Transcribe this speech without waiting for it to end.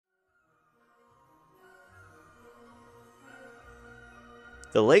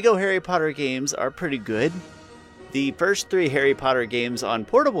The Lego Harry Potter games are pretty good. The first 3 Harry Potter games on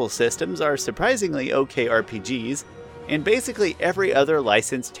portable systems are surprisingly okay RPGs, and basically every other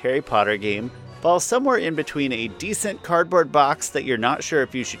licensed Harry Potter game falls somewhere in between a decent cardboard box that you're not sure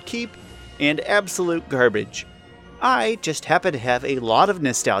if you should keep and absolute garbage. I just happen to have a lot of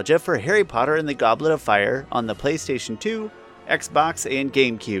nostalgia for Harry Potter and the Goblet of Fire on the PlayStation 2, Xbox, and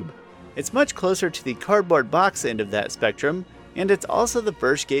GameCube. It's much closer to the cardboard box end of that spectrum, and it's also the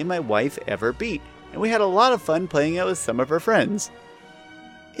first game my wife ever beat, and we had a lot of fun playing it with some of her friends.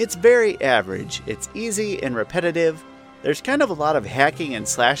 It's very average, it's easy and repetitive, there's kind of a lot of hacking and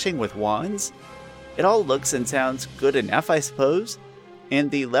slashing with wands. It all looks and sounds good enough, I suppose, and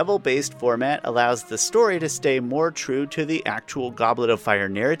the level-based format allows the story to stay more true to the actual Goblet of Fire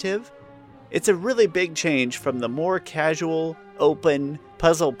narrative. It's a really big change from the more casual, open,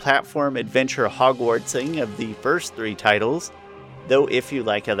 puzzle platform adventure Hogwartsing of the first 3 titles. Though if you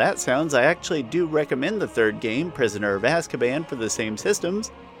like how that sounds, I actually do recommend the 3rd game, Prisoner of Azkaban, for the same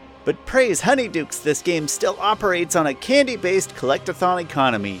systems. But praise Honeydukes, this game still operates on a candy-based collectathon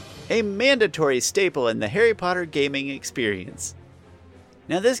economy, a mandatory staple in the Harry Potter gaming experience.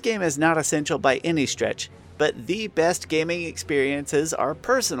 Now this game is not essential by any stretch, but the best gaming experiences are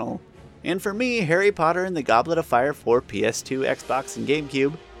personal. And for me, Harry Potter and the Goblet of Fire for PS2, Xbox, and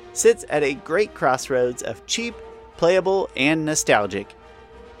GameCube sits at a great crossroads of cheap, playable, and nostalgic.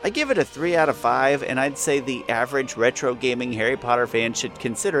 I give it a 3 out of 5, and I'd say the average retro gaming Harry Potter fan should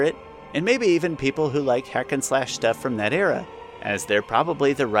consider it, and maybe even people who like hack and slash stuff from that era, as they're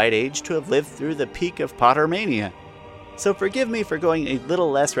probably the right age to have lived through the peak of Pottermania. So forgive me for going a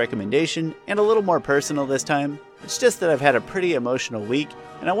little less recommendation and a little more personal this time. It's just that I've had a pretty emotional week,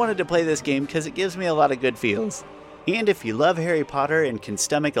 and I wanted to play this game because it gives me a lot of good feels. And if you love Harry Potter and can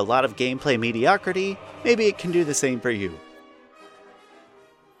stomach a lot of gameplay mediocrity, maybe it can do the same for you.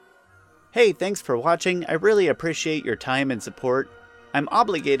 Hey, thanks for watching. I really appreciate your time and support. I'm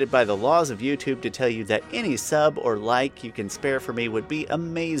obligated by the laws of YouTube to tell you that any sub or like you can spare for me would be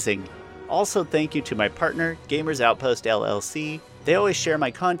amazing. Also, thank you to my partner, Gamers Outpost LLC. They always share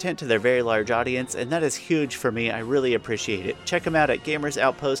my content to their very large audience, and that is huge for me. I really appreciate it. Check them out at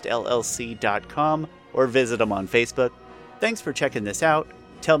gamersoutpostllc.com or visit them on Facebook. Thanks for checking this out.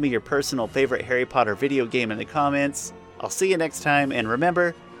 Tell me your personal favorite Harry Potter video game in the comments. I'll see you next time, and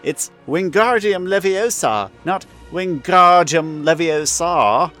remember, it's Wingardium Leviosa, not Wingardium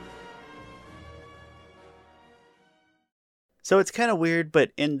Leviosa. So it's kind of weird,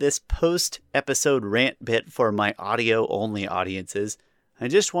 but in this post-episode rant bit for my audio-only audiences, I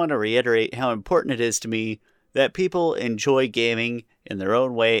just want to reiterate how important it is to me that people enjoy gaming in their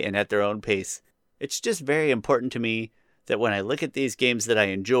own way and at their own pace. It's just very important to me that when I look at these games that I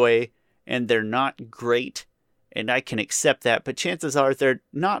enjoy, and they're not great, and I can accept that, but chances are they're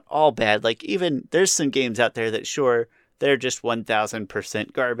not all bad. Like, even, there's some games out there that, sure, they're just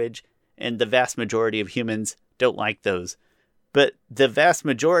 1000% garbage, and the vast majority of humans don't like those. But the vast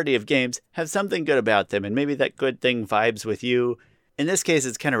majority of games have something good about them, and maybe that good thing vibes with you. In this case,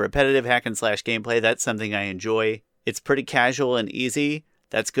 it's kind of repetitive hack and slash gameplay. That's something I enjoy. It's pretty casual and easy.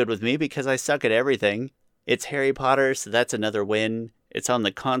 That's good with me because I suck at everything. It's Harry Potter, so that's another win. It's on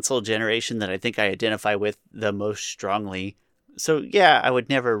the console generation that I think I identify with the most strongly. So yeah, I would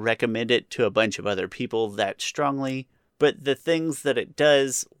never recommend it to a bunch of other people that strongly, but the things that it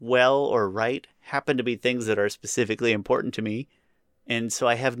does well or right happen to be things that are specifically important to me. And so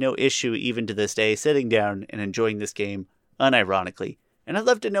I have no issue even to this day sitting down and enjoying this game unironically. And I'd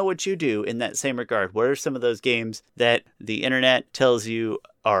love to know what you do in that same regard. What are some of those games that the internet tells you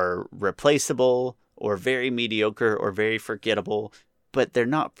are replaceable or very mediocre or very forgettable, but they're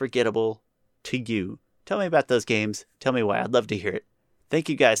not forgettable to you? Tell me about those games. Tell me why. I'd love to hear it. Thank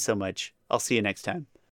you guys so much. I'll see you next time.